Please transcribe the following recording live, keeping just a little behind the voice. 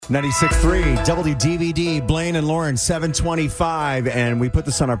96.3 WDVD, Blaine and Lauren, 725. And we put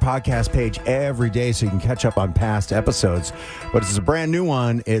this on our podcast page every day so you can catch up on past episodes. But it's a brand new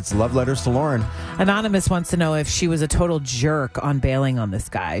one. It's Love Letters to Lauren. Anonymous wants to know if she was a total jerk on bailing on this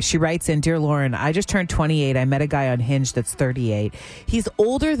guy. She writes in, Dear Lauren, I just turned 28. I met a guy on Hinge that's 38. He's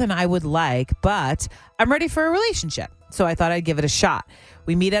older than I would like, but I'm ready for a relationship. So I thought I'd give it a shot.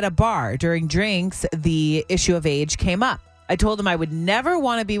 We meet at a bar. During drinks, the issue of age came up. I told him I would never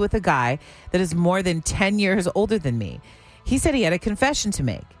want to be with a guy that is more than 10 years older than me. He said he had a confession to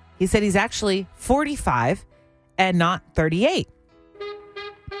make. He said he's actually 45 and not 38.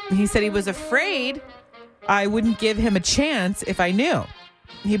 He said he was afraid I wouldn't give him a chance if I knew.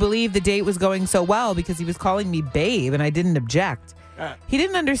 He believed the date was going so well because he was calling me babe and I didn't object. He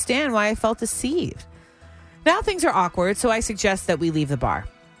didn't understand why I felt deceived. Now things are awkward, so I suggest that we leave the bar.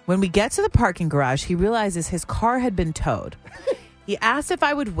 When we get to the parking garage, he realizes his car had been towed. He asked if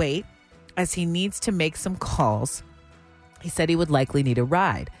I would wait as he needs to make some calls. He said he would likely need a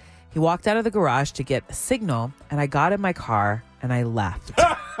ride. He walked out of the garage to get a signal, and I got in my car and I left.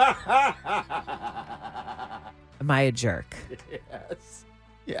 Am I a jerk?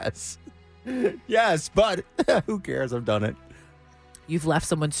 Yes, but who cares? I've done it. You've left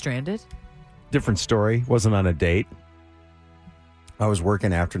someone stranded? Different story. Wasn't on a date. I was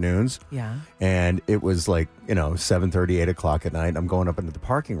working afternoons. Yeah. And it was like, 7:30, 8 o'clock at night. I'm going up into the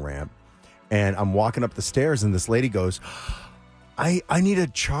parking ramp and I'm walking up the stairs and this lady goes, I need a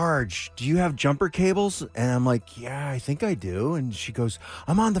charge. Do you have jumper cables? And I'm like, yeah, I think I do. And she goes,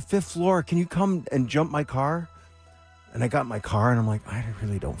 I'm on the 5th floor. Can you come and jump my car? And I got in my car and I'm like, I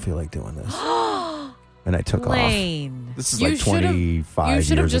really don't feel like doing this. And I took Blaine. off. This is like 25 years ago. You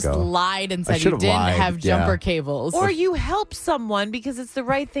should have just lied and said you didn't have jumper cables. Or you help someone because it's the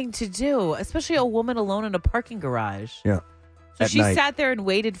right thing to do, especially a woman alone in a parking garage. Yeah. So At she night. sat there and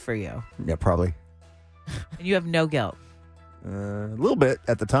waited for you. Yeah, probably. And you have no guilt. A little bit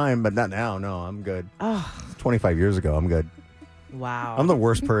at the time, but not now. No, I'm good. Oh, 25 years ago, I'm good. wow. I'm the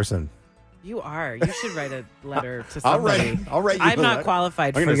worst person. You are. You should write a letter to I'll somebody. write you I'm a not letter.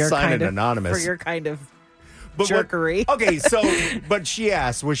 qualified I'm for gonna your sign kind it of anonymous. for your kind of But jerkery. Okay, so, but she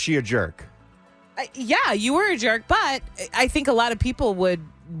asked, was she a jerk? Yeah, you were a jerk, but I think a lot of people would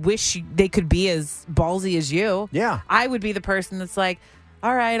wish they could be as ballsy as you. Yeah. I would be the person that's like,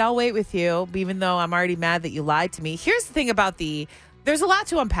 all right, I'll wait with you, even though I'm already mad that you lied to me. Here's the thing about there's a lot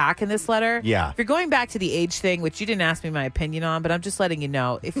to unpack in this letter. Yeah. If you're going back to the age thing, which you didn't ask me my opinion on, but I'm just letting you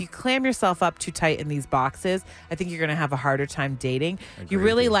know, if you clam yourself up too tight in these boxes, I think you're going to have a harder time dating. You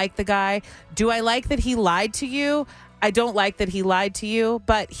really like the guy. Do I like that he lied to you? I don't like that he lied to you,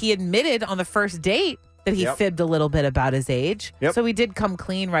 but he admitted on the first date that he fibbed a little bit about his age. Yep. So he did come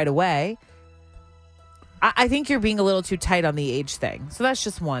clean right away. I think you're being a little too tight on the age thing. So that's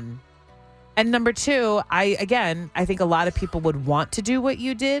just one. And number two, I think a lot of people would want to do what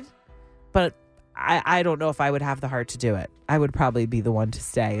you did, but I don't know if I would have the heart to do it. I would probably be the one to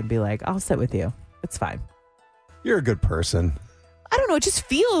stay and be like, I'll sit with you. It's fine. You're a good person. I don't know. It just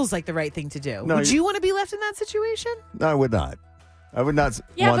feels like the right thing to do. No, would you want to be left in that situation? No, I would not. I would not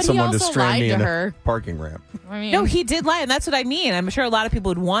Yeah, want but he someone to also strand lied me to in her. a parking ramp. I mean, No, he did lie, and that's what I mean. I'm sure a lot of people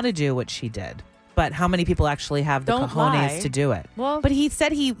would want to do what she did. But how many people actually have the Don't cojones lie. to do it? Well- but he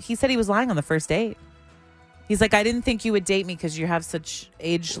said he was lying on the first date. He's like, I didn't think you would date me because you have such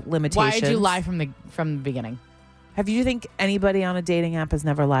age limitations. why did you lie from the beginning? Have you think anybody on a dating app has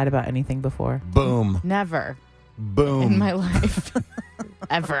never lied about anything before? Boom. Never Boom. in my life.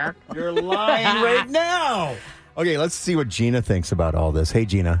 Ever. You're lying right now. Okay, let's see what Gina thinks about all this. Hey,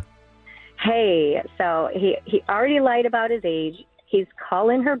 Gina. Hey, so he already lied about his age. He's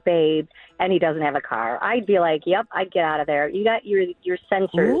calling her babe, and he doesn't have a car. I'd be like, "Yep, I'd get out of there. You got your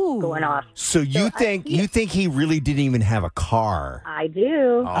sensors Ooh. going off." So you think he really didn't even have a car? I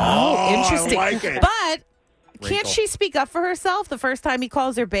do. Oh, interesting. I like it. But can't Wrinkle. she speak up for herself the first time he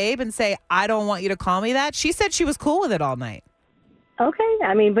calls her babe and say, I don't want you to call me that? She said she was cool with it all night. Okay,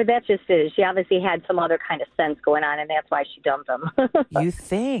 I mean, but that's just it. She obviously had some other kind of sense going on, and that's why she dumped him. You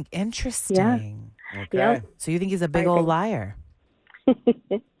think? Interesting. Okay. Yep. So you think he's a big I old think- liar?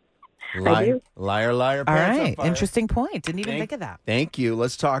 I do. Liar, liar, All pants on right. fire. Interesting point. Didn't even think of that. Thank you.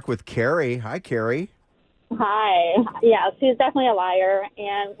 Let's talk with Carrie. Hi, Carrie. Hi. Yeah, she's definitely a liar.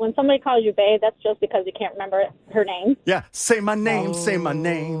 And when somebody calls you babe, that's just because you can't remember her name. Yeah, say my name, say my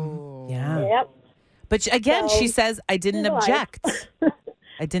name. Yeah. Yep. But again, So, she says, I didn't she's a liar. object.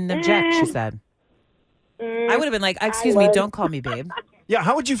 I didn't object, she said. I would have been like, excuse I me, would. don't call me babe. Yeah,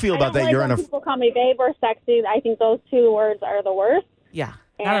 how would you feel I about don't that? like You're when on a people call me babe or sexy. I think those two words are the worst. Yeah.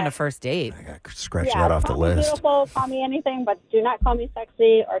 Not on a first date. I got to scratch that off the call me list. beautiful, call me anything, but do not call me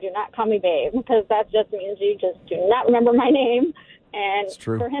sexy or do not call me babe, because that just means you just do not remember my name. And It's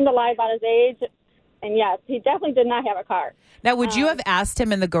true. for him to lie about his age, and yes, he definitely did not have a car. Now, would you have asked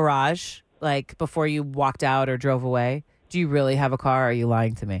him in the garage, like before you walked out or drove away? Do you really have a car, or are you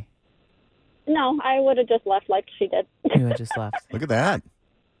lying to me? No, I would have just left like she did. You had just left. Look at that.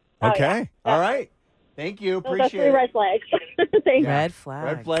 Oh, Okay. yeah. All right. Thank you. Those are Appreciate 3 it. red flags. Thank you. Red flag.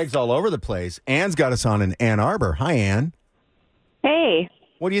 Red flags all over the place. Anne's got us on in Ann Arbor. Hi, Ann. Hey,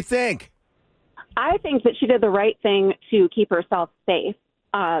 What do you think? I think that she did the right thing to keep herself safe.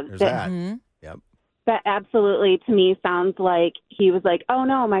 There's that. Mhm. Yep. That absolutely, to me, sounds like he was like, oh,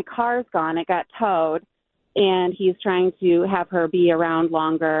 no, my car's gone. It got towed. And he's trying to have her be around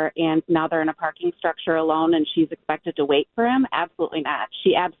longer. And now they're in a parking structure alone, and she's expected to wait for him. Absolutely not.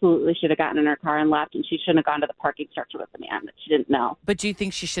 She absolutely should have gotten in her car and left, and she shouldn't have gone to the parking structure with the man that she didn't know. But do you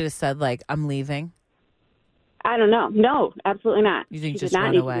think she should have said, like, I'm leaving? I don't know. No, absolutely not. You think she just did not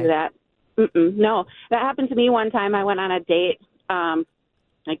run need away? to do that. No, that happened to me one time. I went on a date,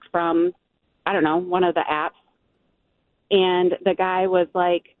 like from, I don't know, one of the apps. And the guy was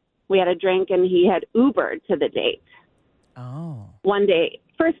like, we had a drink and he had Ubered to the date. Oh. One day,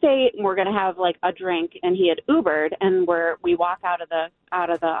 first date, we're going to have like a drink, and he had Ubered, and we walk out of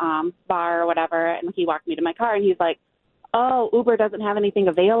the bar or whatever, and he walked me to my car, and he's like, oh, Uber doesn't have anything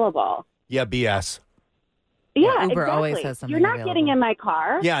available. Yeah, BS. Yeah, Uber exactly. always has something You're not available. getting in my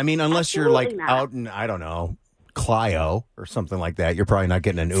car. Yeah, I mean, unless you're like Absolutely not. out in, I don't know, Clio or something like that, you're probably not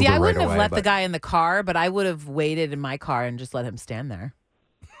getting an Uber See, I right wouldn't away. have let the but- guy in the car, but I would have waited in my car and just let him stand there.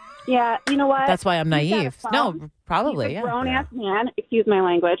 Yeah, you know what? That's why I'm He's got a naive. phone. No, probably, He's a yeah. grown-ass man, excuse my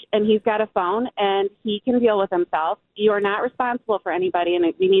language, and he's got a phone, and he can deal with himself. You are not responsible for anybody, and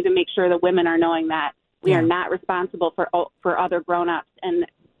we need to make sure that women are knowing that. We are Yeah. not responsible for other grown-ups, and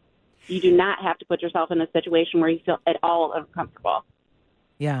you do not have to put yourself in a situation where you feel at all uncomfortable.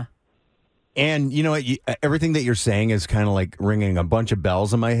 Yeah. And you know what? Everything that you're saying is kind of like ringing a bunch of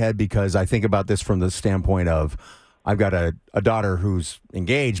bells in my head, because I think about this from the standpoint of I've got a daughter who's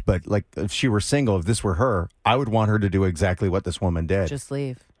engaged, but like if she were single, if this were her, I would want her to do exactly what this woman did. Just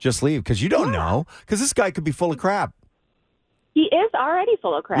leave. Just leave, because you don't know, because this guy could be full of crap. He is already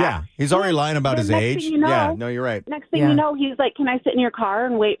full of crap. Yeah, he's already lying about his Next age. thing you know- Yeah, no, you're right. Next thing Yeah. you know, he's like, can I sit in your car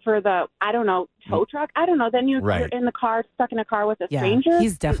and wait for the, I don't know, tow truck? I don't know. Then you're Right. in the car, stuck in a car with a Yeah. stranger?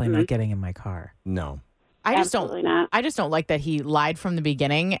 He's definitely Mm-mm. not getting in my car. No. I just Absolutely don't. not. I just don't like that he lied from the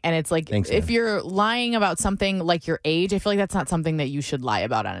beginning. And it's like, Thanks, if man. you're lying about something like your age, I feel like that's not something that you should lie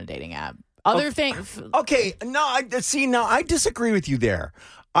about on a dating app. Other things. Okay, no, I disagree with you there.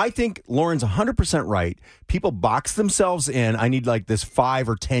 I think Lauren's 100% right. People box themselves in. I need like this 5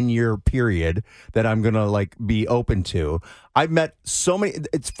 or 10 year period that I'm going to like be open to. I've met so many.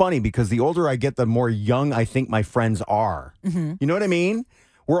 It's funny because the older I get, the more young I think my friends are. Mm-hmm. You know what I mean?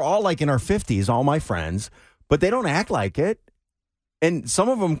 We're all like in our 50s, all my friends, but they don't act like it. And some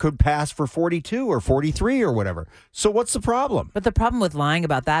of them could pass for 42 or 43 or whatever. So what's the problem? But the problem with lying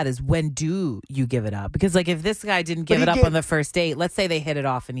about that is, when do you give it up? Because like if this guy didn't give he it up gave- on the first date, let's say they hit it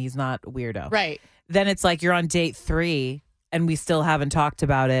off and he's not a weirdo. Right. Then it's like you're on date 3 and we still haven't talked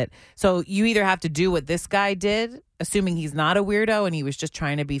about it. So you either have to do what this guy did, assuming he's not a weirdo and he was just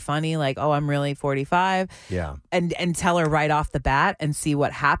trying to be funny, like, oh, I'm really 45, Yeah. and tell her right off the bat and see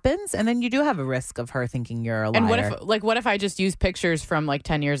what happens. And then you do have a risk of her thinking you're a liar. And what if I just use pictures from like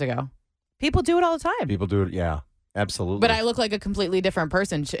 10 years ago? People do it all the time. People do it. Yeah, absolutely. But I look like a completely different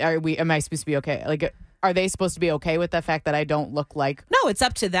person. Am I supposed to be okay? Like, are they supposed to be okay with the fact that I don't look like, No, it's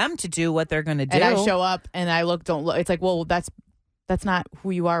up to them to do what they're going to do. and I show up and I don't look? It's like, well, that's not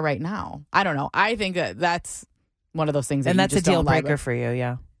who you are right now. I don't know. I think that's one of those things, that and you that's a just don't deal lie breaker about. for you.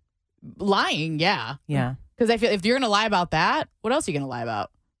 Yeah. Lying, yeah, Yeah. because I feel if you're gonna lie about that, what else are you gonna lie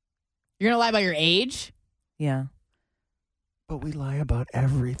about? You're gonna lie about your age? Yeah. But we lie about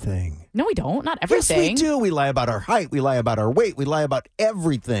everything. No, we don't. Not Yes, we everything. do. We lie about our height. We lie about our weight. We lie about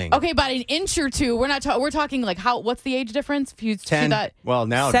everything. Okay, about an inch or two. We're not. We're talking like how? What's the age difference? If you see 10. that, Well,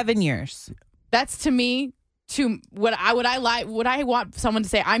 now 7 years. that's to me. Would I lie? Would I want someone to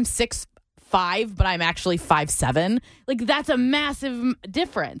say I'm 6'5", but I'm actually 5'7"? Like that's a massive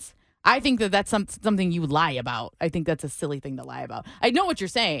difference. I think that's something you lie about. I think that's a silly thing to lie about. I know what you're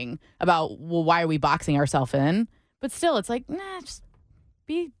saying about, well, why are we boxing ourselves in? But still, it's like, nah, just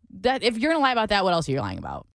be that. If you're gonna lie about that, what else are you lying about?